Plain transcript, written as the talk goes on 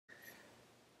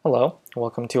Hello,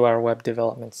 welcome to our web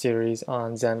development series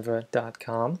on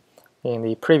Zenva.com. In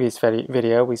the previous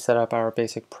video, we set up our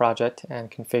basic project and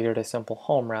configured a simple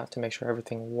home route to make sure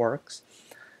everything works.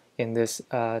 In this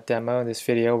demo, in this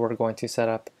video, we're going to set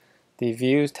up the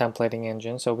views templating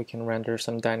engine so we can render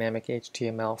some dynamic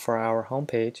HTML for our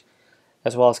homepage,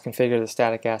 as well as configure the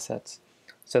static assets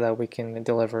so that we can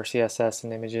deliver CSS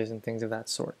and images and things of that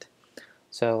sort.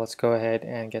 So let's go ahead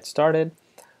and get started.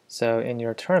 So in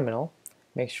your terminal,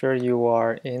 make sure you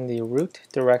are in the root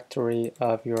directory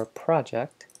of your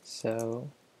project. So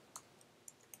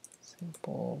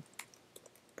simple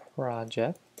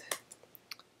project,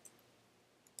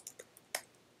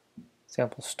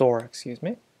 sample store, excuse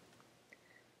me.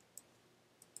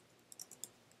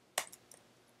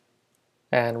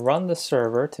 And run the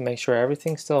server to make sure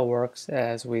everything still works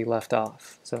as we left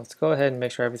off. So let's go ahead and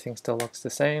make sure everything still looks the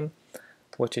same,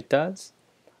 which it does.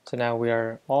 So now we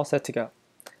are all set to go.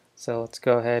 So let's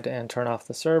go ahead and turn off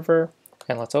the server,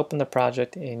 and let's open the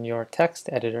project in your text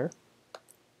editor.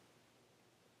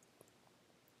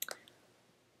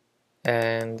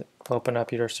 And open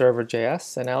up your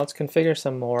server.js, and now let's configure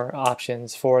some more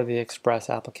options for the Express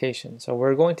application. So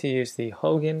we're going to use the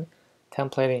Hogan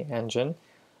templating engine,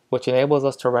 which enables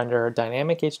us to render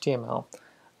dynamic HTML,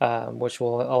 which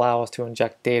will allow us to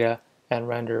inject data and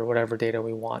render whatever data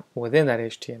we want within that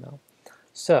HTML.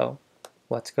 So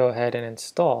let's go ahead and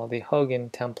install the Hogan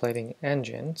templating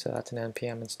engine. So that's an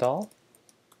npm install.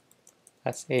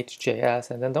 That's HJS,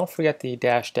 and then don't forget the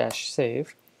 --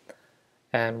 save.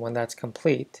 And when that's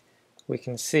complete, we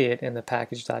can see it in the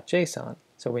package.json,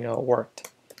 so we know it worked.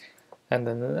 And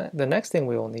then the next thing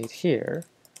we will need here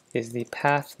is the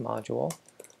path module.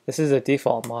 This is a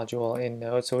default module in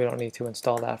Node, so we don't need to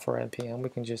install that for npm. We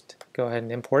can just go ahead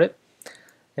and import it.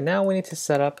 And now we need to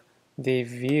set up the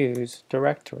views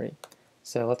directory.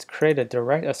 So let's create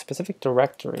a specific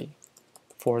directory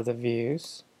for the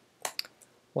views.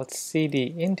 Let's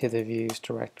cd into the views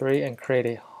directory and create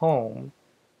a home.hjs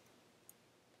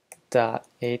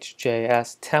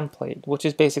template, which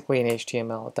is basically an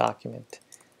HTML document.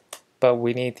 But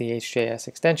we need the HJS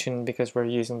extension because we're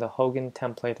using the Hogan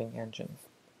templating engine.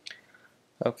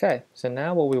 Okay, so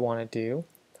now what we want to do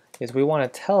is we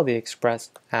want to tell the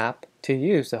Express app to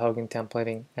use the Hogan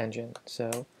templating engine.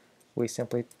 So we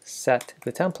simply set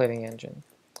the templating engine.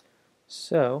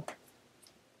 So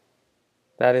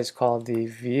that is called the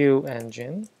view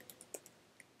engine.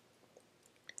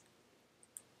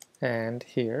 And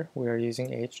here we are using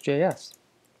HJS.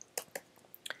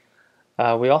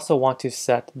 We also want to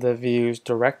set the views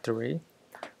directory.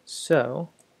 So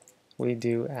we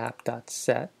do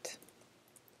app.set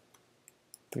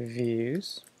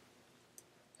views.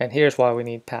 And here's why we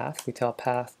need path. We tell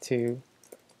path to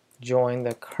join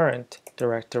the current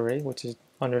directory, which is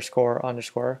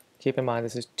 __. Keep in mind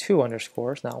this is 2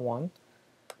 underscores, not 1,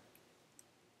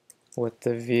 with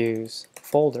the views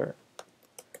folder.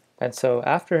 And so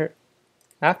after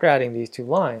adding these 2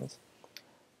 lines,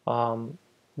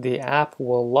 the app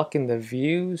will look in the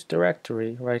views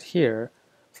directory right here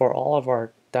for all of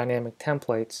our dynamic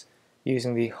templates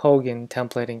using the Hogan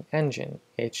templating engine,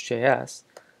 HJS.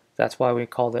 That's why we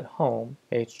called it home,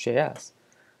 HJS.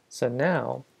 So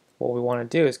now what we want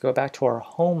to do is go back to our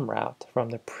home route from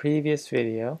the previous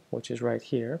video, which is right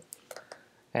here.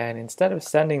 And instead of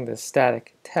sending the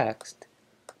static text,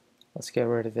 let's get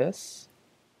rid of this.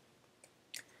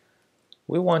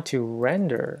 We want to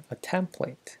render a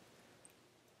template,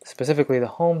 specifically the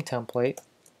home template,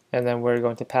 and then we're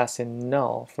going to pass in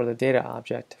null for the data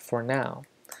object for now.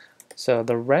 So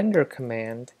the render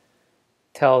command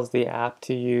tells the app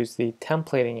to use the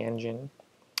templating engine,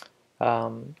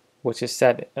 which is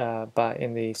set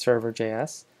in the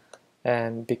server.js.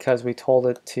 And because we told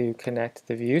it to connect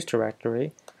the views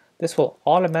directory, this will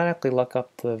automatically look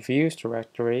up the views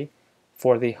directory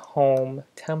for the home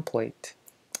template,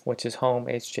 which is home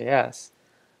HJS.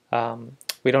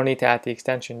 We don't need to add the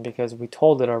extension because we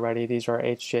told it already these are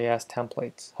HJS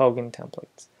templates, Hogan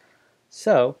templates.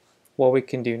 So what we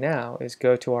can do now is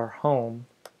go to our home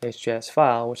HJS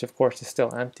file, which of course is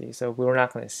still empty, so we're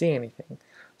not going to see anything.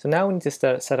 So now we need to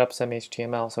set up some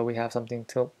HTML so we have something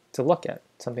to look at,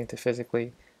 something to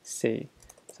physically see.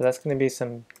 So that's going to be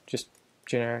some just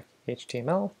generic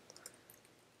HTML.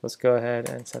 Let's go ahead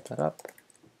and set that up.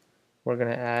 We're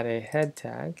going to add a head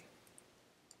tag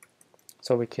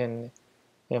so we can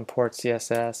import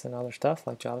CSS and other stuff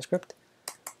like JavaScript,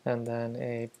 and then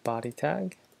a body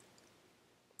tag.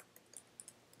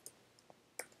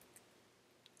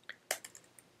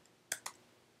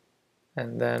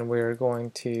 And then we're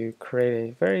going to create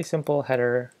a very simple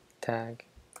header tag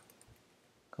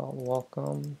called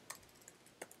welcome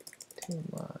to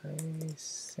my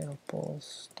sample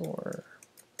store.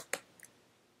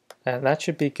 And that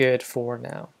should be good for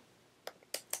now.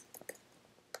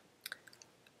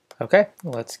 Okay,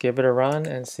 let's give it a run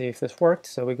and see if this worked.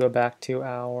 So we go back to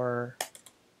our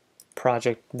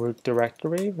project root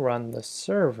directory, run the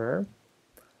server,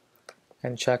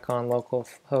 and check on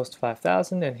localhost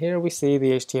 5000, and here we see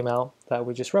the HTML that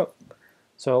we just wrote.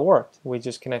 So it worked. We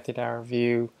just connected our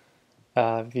views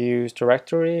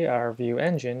directory, our view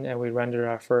engine, and we rendered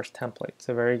our first template.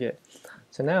 So very good.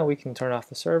 So now we can turn off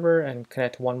the server and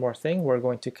connect one more thing. We're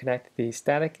going to connect the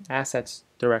static assets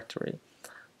directory.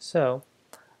 So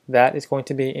that is going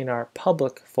to be in our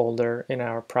public folder in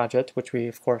our project, which we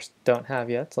of course don't have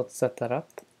yet. So let's set that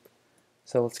up.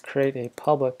 So let's create a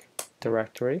public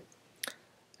directory.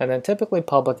 And then typically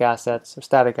public assets or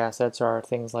static assets are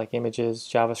things like images,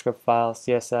 JavaScript files,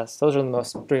 CSS. Those are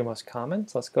the three most common.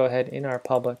 So let's go ahead in our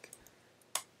public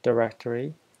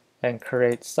directory and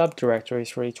create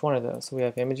subdirectories for each one of those. So we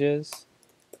have images,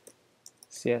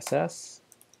 CSS,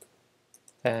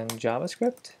 and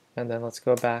JavaScript. And then let's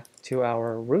go back to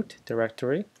our root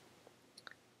directory.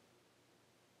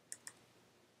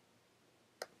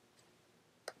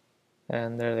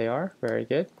 And there they are. Very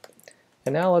good.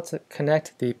 And now let's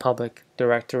connect the public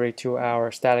directory to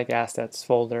our static assets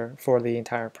folder for the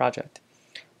entire project.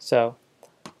 So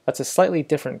that's a slightly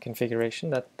different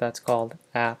configuration. That's called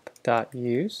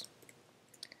app.use.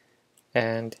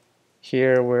 And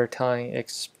here we're telling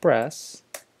Express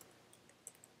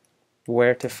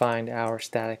where to find our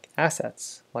static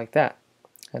assets, like that.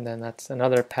 And then that's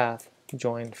another path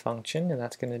join function, and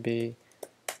that's going to be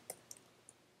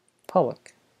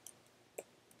public,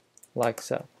 like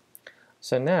so.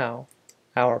 So now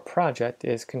our project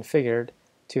is configured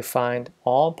to find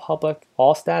all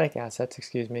static assets,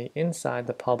 inside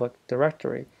the public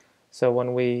directory. So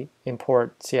when we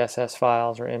import CSS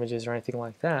files or images or anything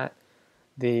like that,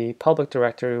 the public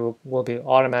directory will be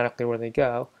automatically where they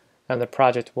go, and the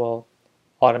project will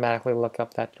automatically look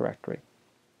up that directory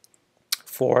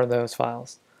for those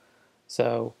files.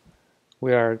 So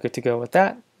we are good to go with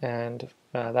that, and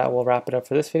that will wrap it up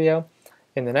for this video.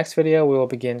 In the next video, we will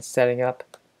begin setting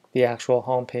up the actual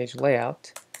homepage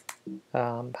layout.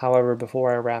 However,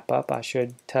 before I wrap up, I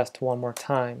should test one more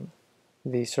time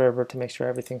the server to make sure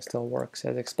everything still works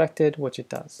as expected, which it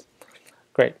does.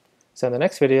 Great. So in the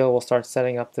next video, we'll start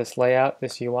setting up this layout,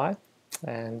 this UI,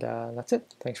 and that's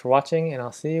it. Thanks for watching, and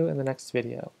I'll see you in the next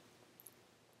video.